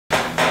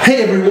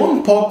Hey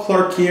everyone, Paul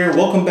Clark here.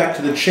 Welcome back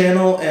to the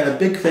channel, and a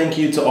big thank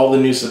you to all the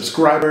new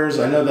subscribers.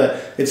 I know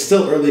that it's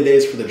still early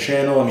days for the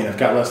channel. I mean, I've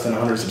got less than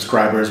 100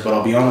 subscribers, but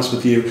I'll be honest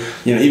with you,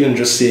 even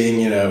just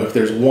seeing, if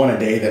there's one a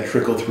day that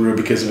trickle through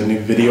because of a new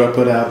video I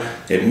put out,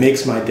 it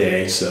makes my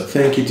day. So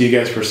thank you to you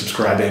guys for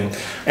subscribing.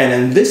 And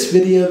in this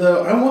video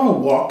though, I want to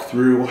walk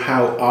through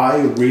how I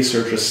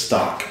research a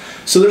stock.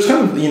 So there's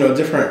kind of,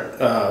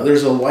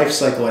 there's a life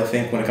cycle, I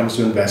think, when it comes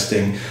to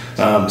investing.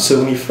 So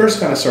when you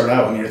first kind of start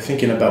out, when you're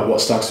thinking about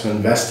what stocks to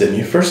invest in,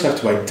 you first have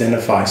to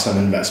identify some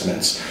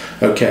investments.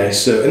 Okay,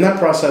 so in that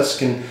process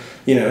can,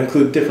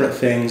 include different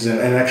things, and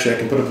actually I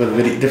can put up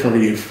a different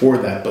video for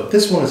that. But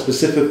this one is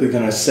specifically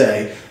going to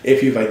say,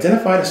 if you've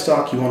identified a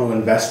stock you want to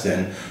invest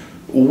in,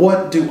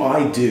 what do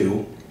I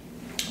do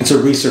to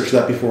research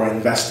that before I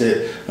invest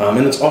it?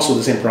 And it's also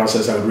the same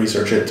process I would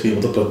research it to be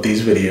able to put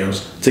these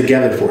videos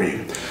together for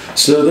you.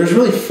 So there's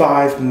really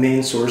 5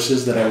 main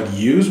sources that I would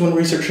use when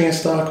researching a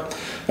stock.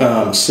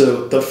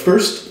 So the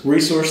first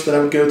resource that I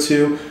would go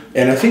to,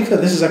 and I think that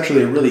this is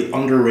actually a really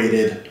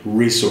underrated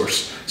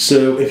resource.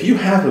 So if you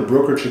have a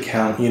brokerage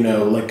account,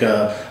 like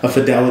a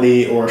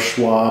Fidelity or a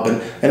Schwab,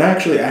 and I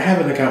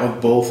have an account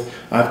with both.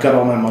 I've got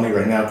all my money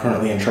right now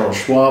currently in Charles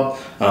Schwab.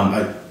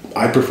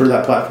 I prefer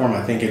that platform.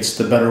 I think it's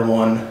the better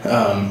one.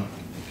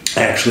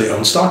 I actually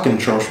own stock in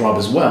Charles Schwab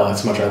as well.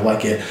 That's how much I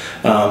like it.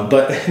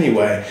 But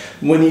anyway,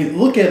 when you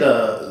look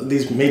at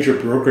these major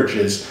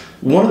brokerages,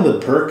 one of the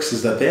perks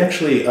is that they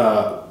actually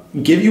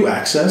give you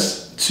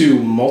access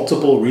to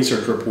multiple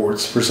research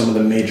reports for some of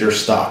the major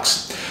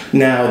stocks.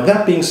 Now,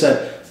 that being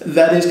said,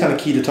 that is kind of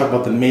key to talk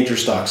about the major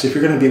stocks. If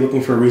you're going to be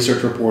looking for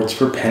research reports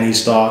for penny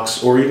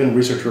stocks, or even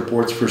research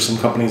reports for some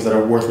companies that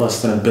are worth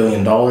less than $1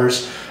 billion,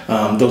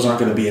 those aren't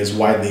going to be as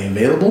widely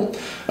available.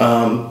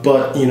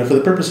 But for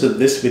the purpose of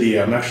this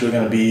video, I'm actually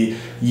going to be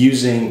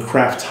using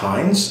Kraft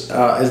Heinz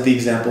as the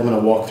example. I'm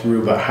going to walk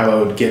through about how I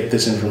would get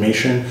this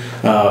information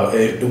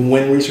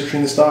when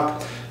researching the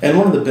stock. And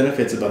one of the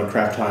benefits about a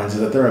Kraft Heinz is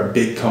that they're a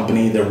big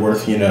company. They're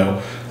worth,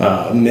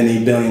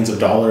 many billions of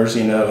dollars,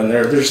 and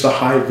they're just a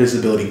high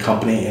visibility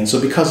company. And so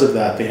because of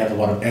that, they have a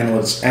lot of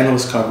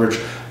analyst coverage.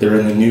 They're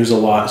in the news a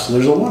lot. So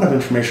there's a lot of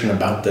information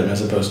about them,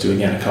 as opposed to,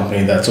 again, a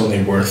company that's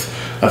only worth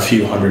a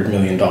few $100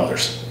 million.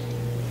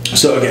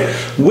 So again,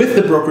 with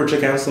the brokerage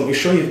accounts, let me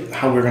show you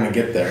how we're going to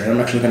get there. And I'm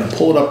actually going to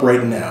pull it up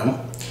right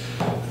now.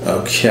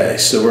 Okay,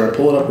 so we're going to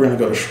pull it up. We're going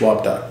to go to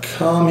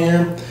schwab.com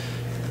here.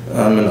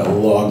 I'm going to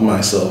log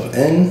myself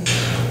in.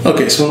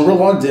 Okay, so when we're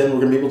logged in, we're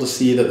going to be able to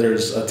see that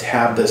there's a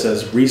tab that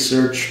says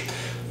Research.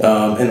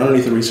 And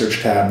underneath the Research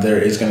tab, there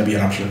is going to be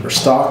an option for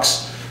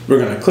stocks. We're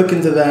going to click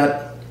into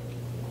that.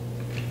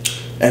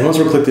 And once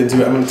we're clicked into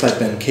it, I'm going to type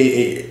in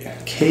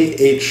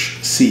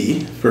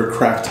KHC for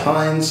Kraft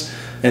Heinz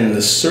in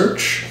the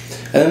search.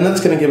 And then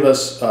that's going to give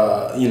us,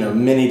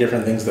 many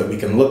different things that we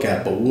can look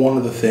at. But one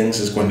of the things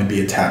is going to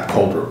be a tab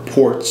called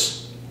Reports.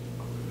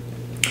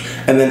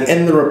 And then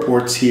in the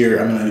reports here,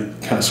 I'm going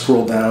to kind of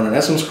scroll down. And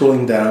as I'm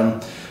scrolling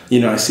down,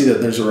 I see that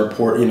there's a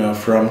report,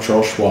 from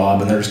Charles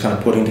Schwab, and they're just kind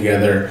of putting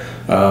together,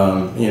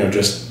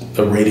 just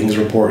a ratings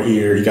report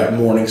here. You got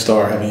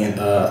Morningstar having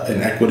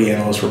an equity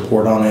analyst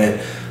report on it,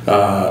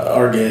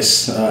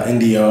 Argus,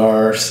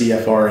 NDR,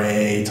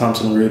 CFRA,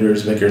 Thomson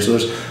Reuters, Vickers. So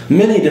there's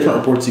many different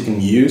reports you can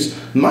use.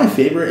 My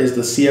favorite is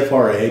the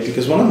CFRA,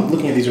 because when I'm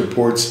looking at these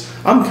reports,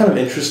 I'm kind of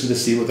interested to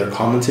see what their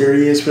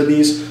commentary is for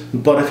these,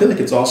 but I feel like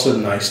it's also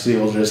nice to be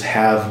able to just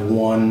have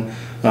one,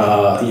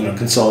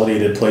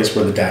 consolidated place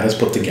where the data is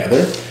put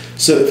together.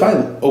 So if I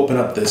open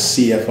up this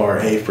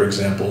CFRA, for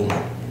example,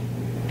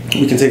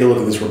 we can take a look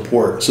at this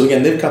report. So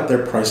again, they've got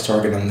their price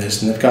target on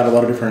this, and they've got a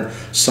lot of different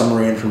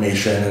summary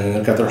information, and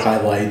they've got their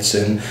highlights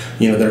and,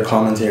 their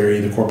commentary,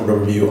 the corporate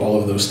overview, all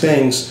of those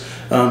things.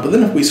 But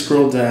then if we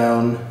scroll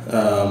down,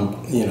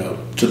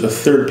 to the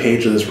 3rd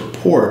page of this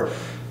report,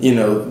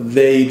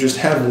 they just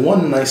have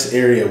one nice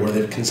area where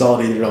they've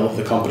consolidated all of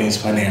the company's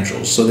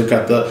financials. So they've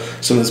got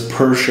some of this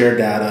per share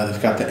data,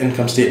 they've got the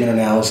income statement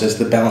analysis,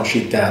 the balance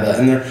sheet data,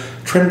 and they're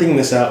trending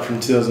this out from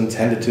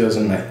 2010 to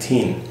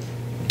 2019.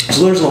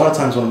 So there's a lot of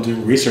times when I'm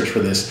doing research for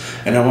this,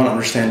 and I want to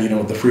understand,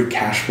 what the free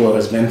cash flow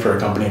has been for a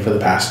company for the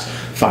past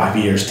 5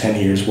 years, 10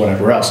 years,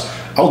 whatever else.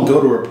 I'll go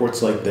to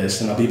reports like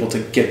this, and I'll be able to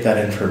get that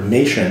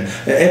information.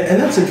 And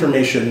that's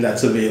information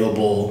that's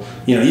available.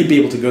 You'd be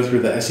able to go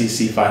through the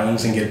SEC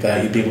filings and get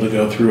that. You'd be able to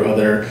go through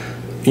other,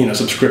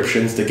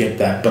 subscriptions to get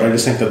that. But I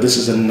just think that this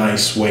is a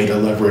nice way to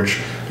leverage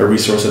a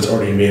resource that's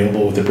already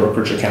available with the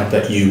brokerage account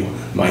that you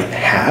might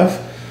have.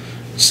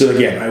 So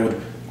again, I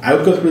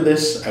would go through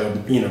this. I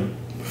would,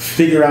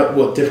 figure out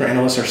what different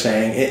analysts are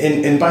saying.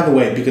 And by the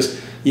way,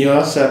 because you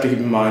also have to keep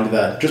in mind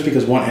that just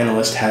because one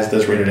analyst has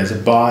this rated as a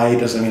buy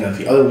doesn't mean that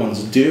the other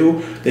ones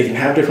do. They can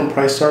have different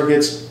price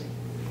targets.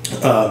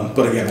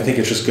 But again, I think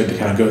it's just good to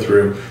kind of go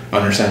through,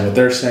 understand what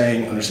they're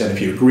saying, understand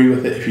if you agree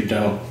with it, if you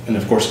don't, and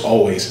of course,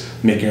 always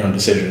make your own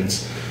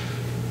decisions.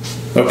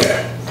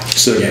 Okay,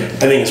 so again, I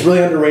think it's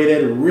really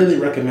underrated. Really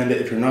recommend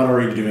it if you're not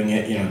already doing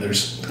it.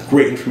 There's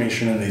great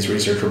information in these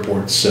research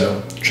reports,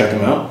 so check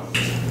them out.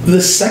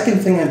 The second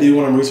thing I do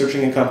when I'm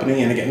researching a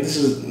company, and again, this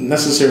is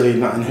necessarily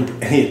not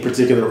in any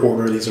particular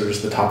order, these are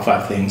just the top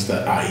 5 things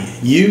that I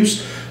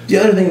use. The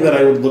other thing that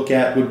I would look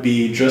at would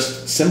be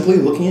just simply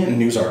looking at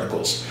news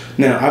articles.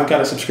 Now, I've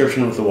got a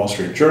subscription with the Wall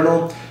Street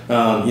Journal.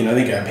 I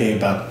think I pay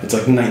it's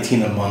like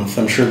 $19 a month.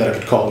 I'm sure that I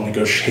could call and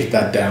negotiate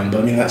that down,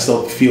 but I mean, that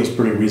still feels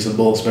pretty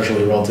reasonable,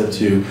 especially relative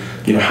to,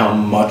 how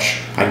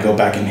much I go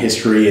back in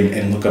history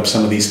and look up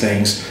some of these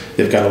things.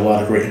 They've got a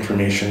lot of great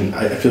information.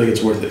 I feel like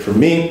it's worth it for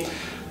me.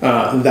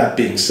 That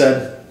being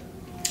said,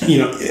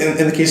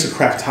 in the case of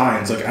Kraft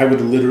Heinz, like I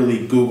would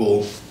literally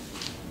Google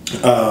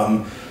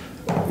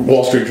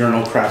Wall Street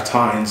Journal, Kraft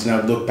Heinz, and I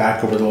would look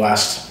back over the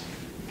last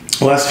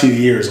few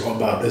years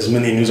about as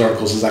many news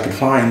articles as I could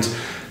find.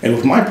 And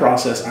with my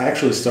process, I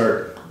actually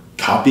start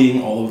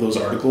copying all of those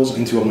articles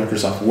into a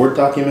Microsoft Word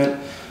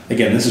document.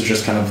 Again, this is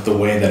just kind of the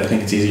way that I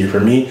think it's easier for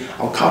me.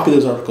 I'll copy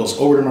those articles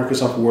over to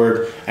Microsoft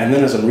Word, and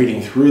then as I'm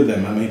reading through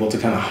them, I'm able to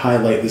kind of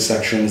highlight the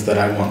sections that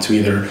I want to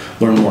either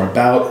learn more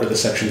about, or the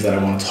sections that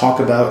I want to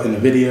talk about in the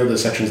video, the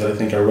sections that I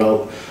think are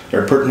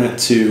pertinent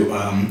to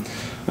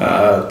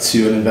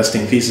an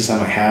investing thesis I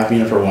might have,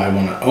 for why I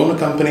want to own a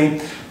company.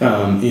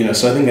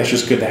 So I think that's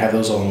just good to have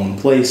those all in one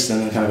place. And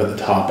then kind of at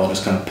the top, I'll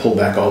just kind of pull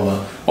back all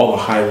the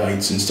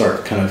highlights and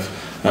start kind of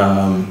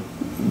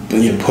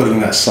putting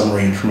that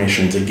summary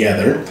information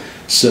together.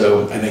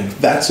 So I think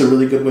that's a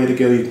really good way to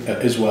go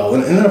as well.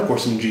 And then of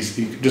course, just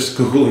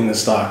Googling the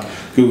stock,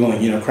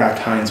 Googling,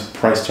 Kraft Heinz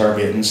price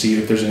target, and see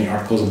if there's any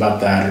articles about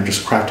that, or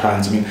just Kraft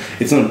Heinz. I mean,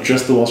 it's not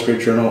just the Wall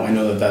Street Journal. I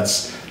know that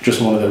that's just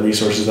one of the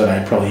resources that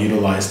I probably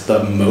utilize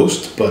the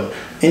most, but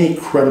any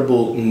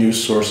credible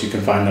news source you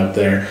can find out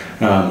there,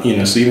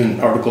 so even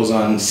articles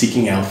on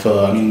Seeking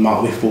Alpha, I mean,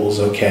 Motley Fool's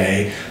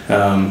okay,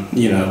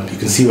 you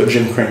can see what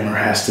Jim Cramer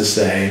has to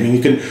say. I mean,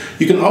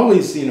 you can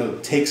always,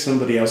 take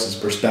somebody else's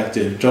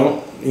perspective.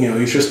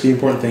 It's just the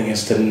important thing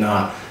is to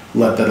not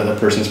let that other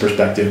person's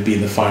perspective be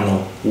the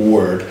final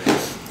word.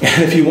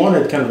 And if you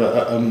wanted kind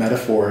of a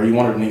metaphor, you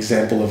wanted an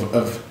example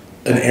of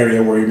an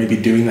area where you're maybe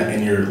doing that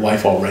in your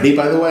life already,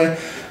 by the way,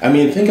 I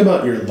mean, think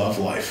about your love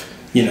life.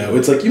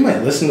 It's like you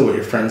might listen to what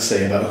your friends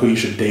say about who you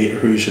should date or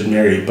who you should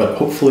marry, but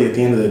hopefully at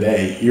the end of the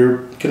day, you're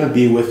going to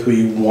be with who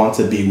you want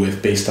to be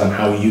with based on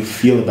how you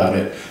feel about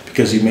it,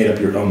 because you made up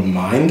your own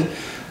mind.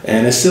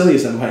 And as silly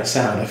as it might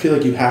sound, I feel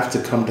like you have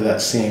to come to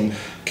that same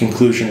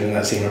conclusion and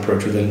that same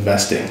approach with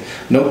investing.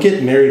 Don't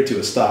get married to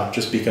a stock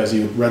just because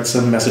you read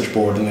some message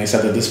board and they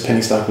said that this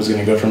penny stock was going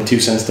to go from 2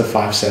 cents to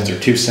 5 cents or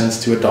 2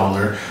 cents to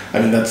 $1. I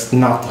mean, that's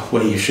not the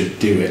way you should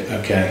do it,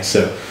 okay?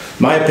 So,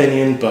 my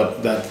opinion,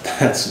 but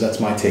that's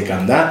my take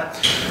on that.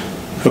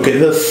 Okay,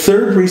 the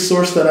third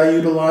resource that I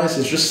utilize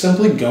is just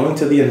simply going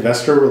to the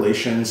investor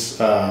relations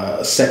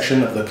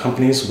section of the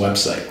company's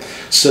website.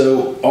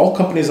 So all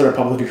companies that are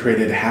publicly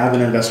traded have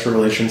an investor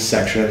relations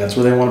section. That's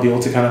where they want to be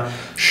able to kind of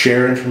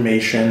share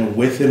information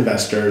with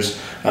investors.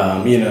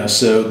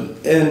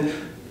 And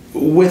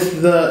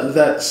with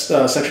that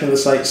section of the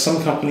site,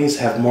 some companies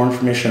have more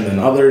information than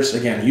others.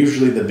 Again,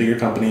 usually the bigger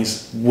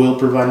companies will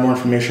provide more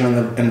information on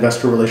the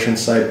investor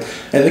relations site.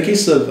 And in the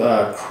case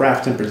of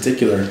Kraft in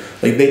particular,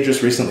 like they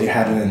just recently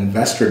had an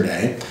investor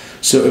day.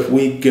 So if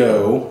we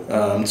go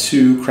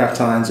to Kraft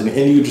Heinz and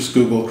you just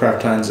Google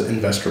Kraft Heinz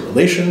investor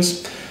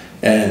relations,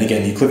 and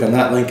again, you click on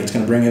that link, it's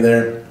going to bring you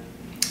there.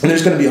 And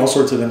there's going to be all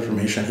sorts of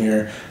information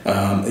here.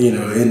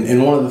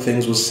 And one of the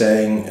things was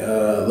saying,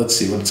 let's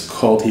see what it's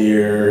called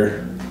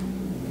here.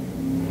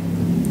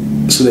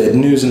 So they had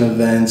news and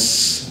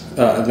events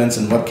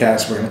and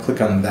webcasts. We're going to click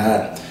on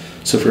that.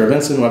 So for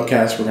events and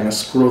webcasts, we're going to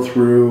scroll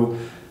through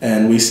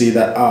and we see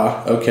that,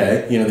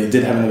 they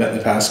did have an event in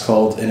the past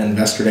called an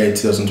Investor Day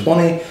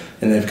 2020,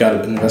 and they've got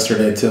an Investor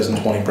Day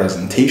 2020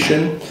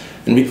 presentation.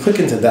 And we click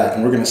into that,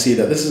 and we're going to see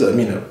that this is,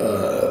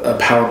 a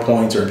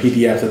PowerPoint or a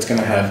PDF that's going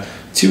to have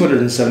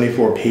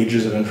 274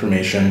 pages of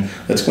information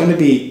that's going to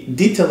be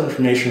detailed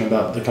information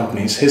about the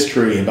company's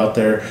history, about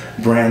their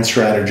brand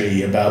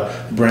strategy,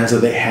 about the brands that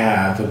they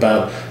have,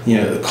 about,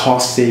 the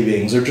cost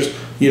savings, or just,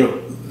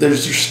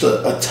 there's just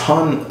a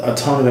ton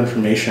of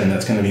information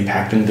that's going to be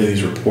packed into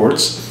these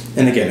reports.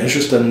 And again, it's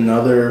just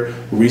another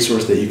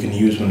resource that you can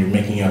use when you're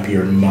making up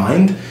your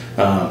mind.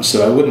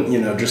 So I wouldn't,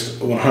 just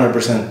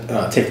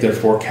 100% take their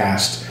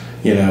forecast,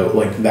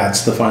 like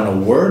that's the final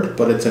word,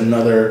 but it's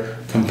another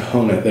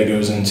component that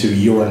goes into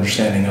your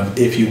understanding of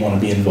if you want to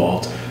be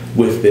involved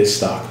with this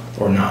stock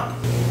or not.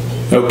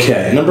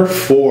 Okay, number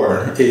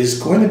 4 is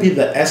going to be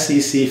the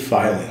SEC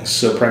filings.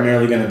 So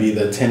primarily going to be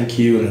the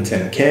 10Q and the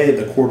 10K,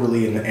 the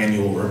quarterly and the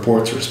annual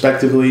reports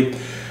respectively.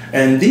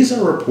 And these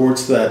are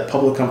reports that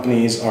public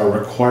companies are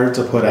required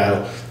to put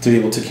out to be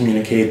able to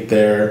communicate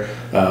their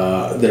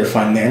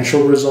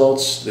financial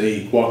results.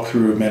 They walk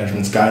through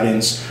management's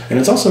guidance, and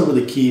it's also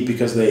really key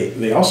because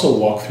they also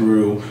walk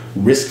through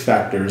risk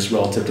factors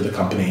relative to the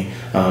company.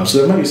 So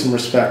there might be some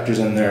risk factors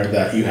in there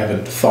that you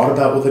haven't thought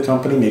about with the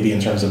company, maybe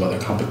in terms of other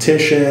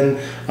competition,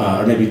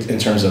 or maybe in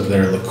terms of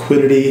their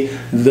liquidity.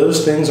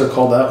 Those things are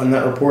called out in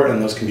that report,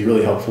 and those can be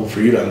really helpful for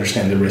you to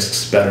understand the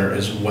risks better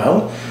as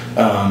well.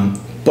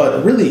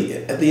 But really,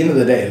 at the end of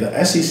the day,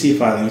 the SEC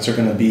filings are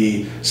going to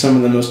be some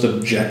of the most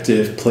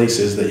objective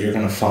places that you're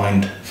going to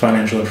find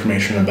financial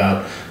information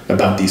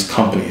about these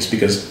companies,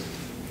 because,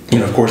 you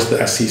know, of course,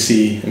 the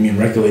SEC, I mean,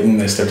 regulating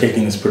this, they're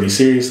taking this pretty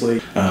seriously,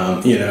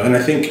 you know, and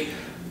I think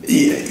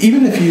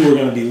even if you were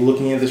going to be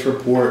looking at this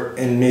report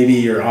and maybe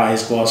your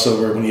eyes gloss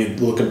over when you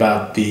look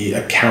about the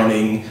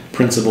accounting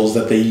principles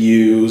that they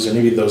use, or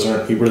maybe those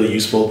aren't really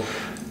useful,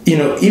 you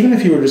know, even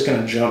if you were just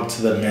going to jump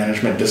to the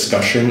management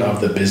discussion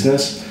of the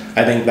business,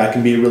 I think that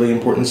can be a really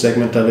important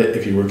segment of it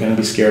if you were going to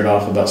be scared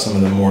off about some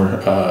of the more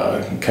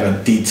kind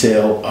of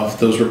detail of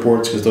those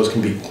reports, because those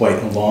can be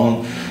quite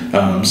long.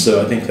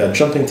 So I think that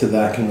jumping to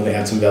that can really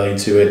add some value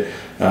to it.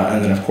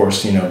 And then, of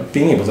course, you know,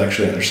 being able to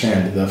actually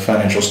understand the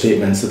financial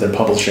statements that they're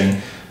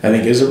publishing, I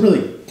think, is a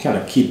really kind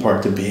of key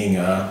part to being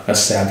a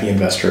savvy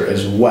investor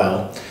as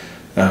well.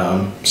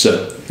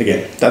 So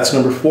again, that's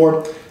number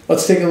 4.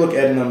 Let's take a look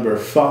at number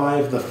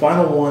 5, the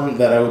final one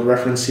that I would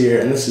reference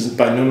here, and this is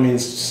by no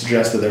means to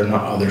suggest that there are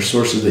not other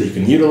sources that you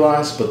can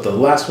utilize, but the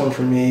last one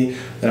for me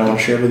that I want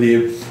to share with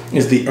you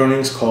is the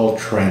earnings call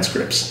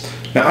transcripts.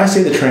 Now, I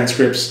say the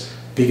transcripts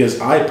because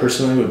I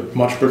personally would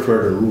much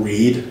prefer to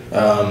read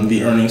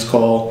the earnings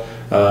call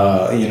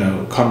you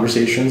know,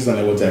 conversations than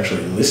I would to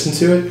actually listen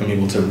to it. I'm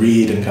able to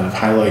read and kind of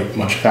highlight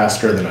much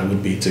faster than I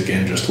would be to,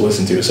 again, just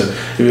listen to it. So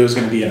if it was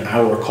going to be an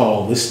hour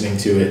call listening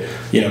to it,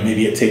 you know,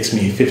 maybe it takes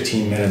me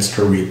 15 minutes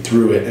to read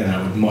through it, and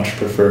I would much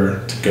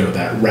prefer to go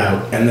that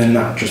route, and then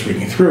not just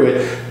reading through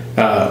it,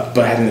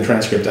 but having the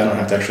transcript, I don't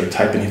have to actually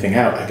type anything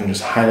out. I can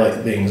just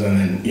highlight things, and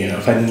then, you know,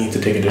 if I need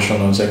to take additional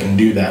notes, I can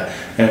do that,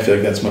 and I feel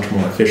like that's much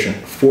more efficient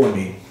for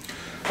me.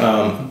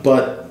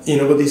 But you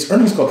know, with these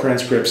earnings call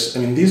transcripts, I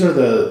mean, these are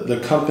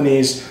the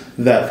companies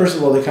that, first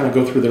of all, they kind of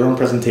go through their own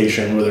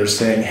presentation where they're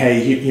saying,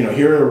 hey, you know,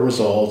 here are the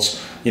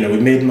results, you know, we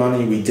made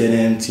money, we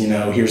didn't, you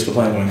know, here's the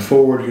plan going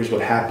forward, here's what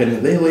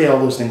happened. They lay all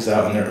those things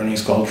out in their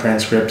earnings call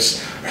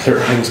transcripts, or their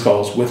earnings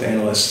calls with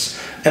analysts.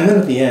 And then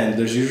at the end,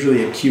 there's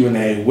usually a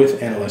Q&A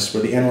with analysts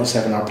where the analysts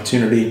have an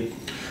opportunity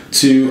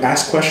to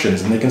ask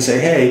questions, and they can say,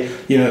 hey,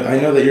 you know, I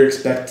know that you're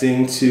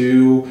expecting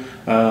to,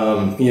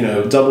 you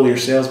know, double your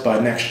sales by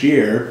next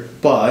year,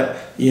 but,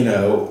 you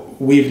know,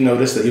 we've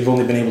noticed that you've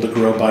only been able to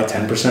grow by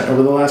 10%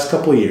 over the last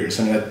couple of years.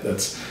 And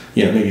that's,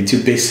 you know, maybe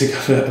too basic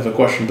of a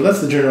question, but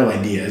that's the general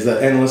idea, is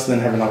that analysts then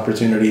have an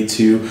opportunity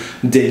to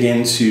dig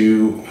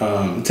into,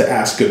 to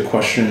ask good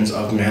questions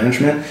of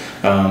management,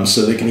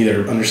 so they can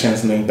either understand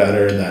something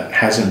better that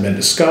hasn't been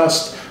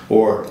discussed,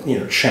 or, you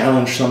know,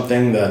 challenge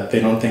something that they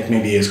don't think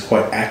maybe is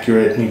quite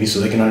accurate, maybe so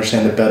they can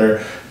understand it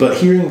better. But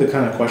hearing the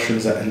kind of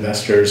questions that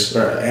investors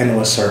or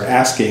analysts are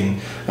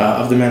asking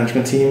of the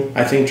management team,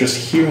 I think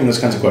just hearing those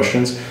kinds of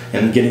questions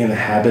and getting in the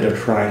habit of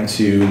trying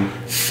to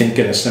think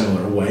in a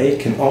similar way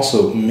can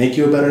also make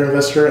you a better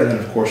investor. And then,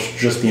 of course,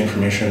 just the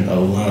information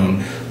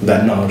alone,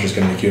 that knowledge is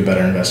going to make you a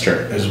better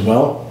investor as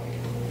well.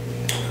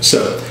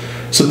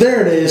 So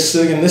there it is.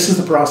 So again, this is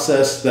the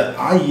process that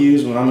I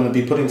use when I'm going to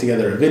be putting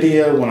together a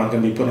video, when I'm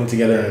going to be putting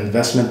together an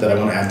investment that I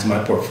want to add to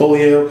my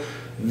portfolio.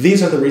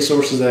 These are the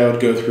resources that I would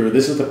go through.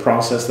 This is the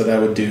process that I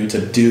would do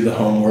to do the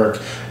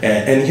homework.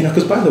 And you know,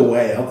 because by the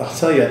way, I'll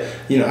tell you,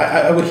 you know,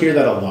 I would hear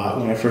that a lot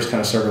when I first kind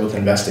of started with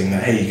investing,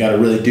 that, hey, you got to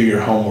really do your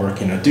homework,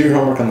 you know, do your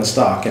homework on the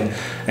stock.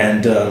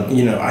 And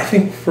you know, I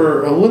think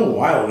for a little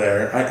while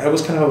there, I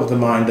was kind of of the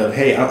mind of,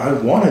 hey, I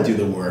want to do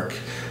the work.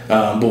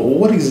 But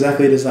what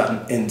exactly does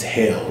that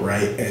entail,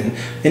 right? And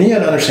you got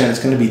to understand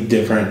it's going to be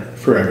different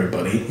for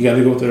everybody. You got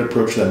to go with an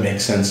approach that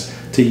makes sense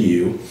to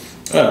you.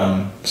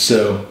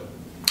 So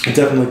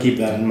definitely keep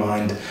that in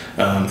mind.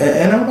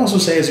 And I would also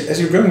say,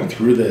 as you're going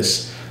through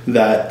this,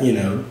 that, you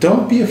know,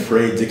 don't be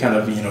afraid to kind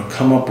of, you know,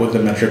 come up with a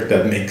metric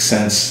that makes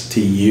sense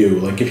to you.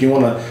 Like if you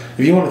want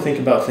to think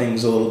about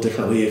things a little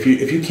differently,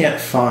 if you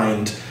can't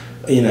find,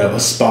 you know,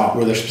 a spot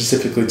where they're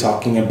specifically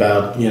talking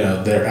about, you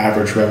know, their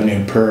average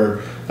revenue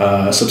per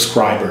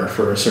subscriber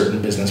for a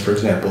certain business, for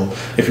example,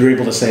 if you're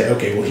able to say,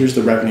 okay, well, here's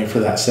the revenue for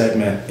that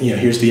segment, you know,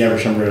 here's the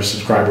average number of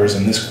subscribers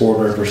in this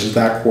quarter versus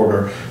that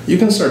quarter, you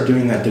can start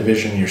doing that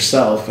division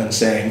yourself and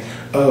saying,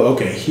 oh,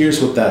 okay,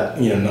 here's what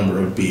that, you know, number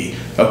would be.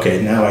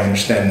 Okay, now I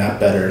understand that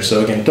better.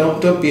 So again,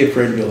 don't be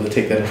afraid to be able to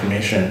take that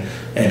information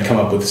and come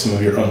up with some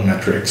of your own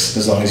metrics,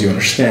 as long as you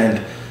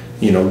understand,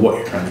 you know, what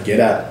you're trying to get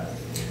at.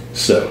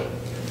 So,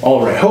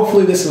 all right,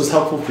 hopefully this was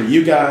helpful for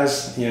you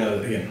guys. You know,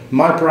 again,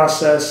 my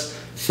process.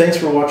 Thanks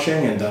for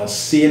watching, and I'll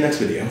see you next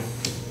video.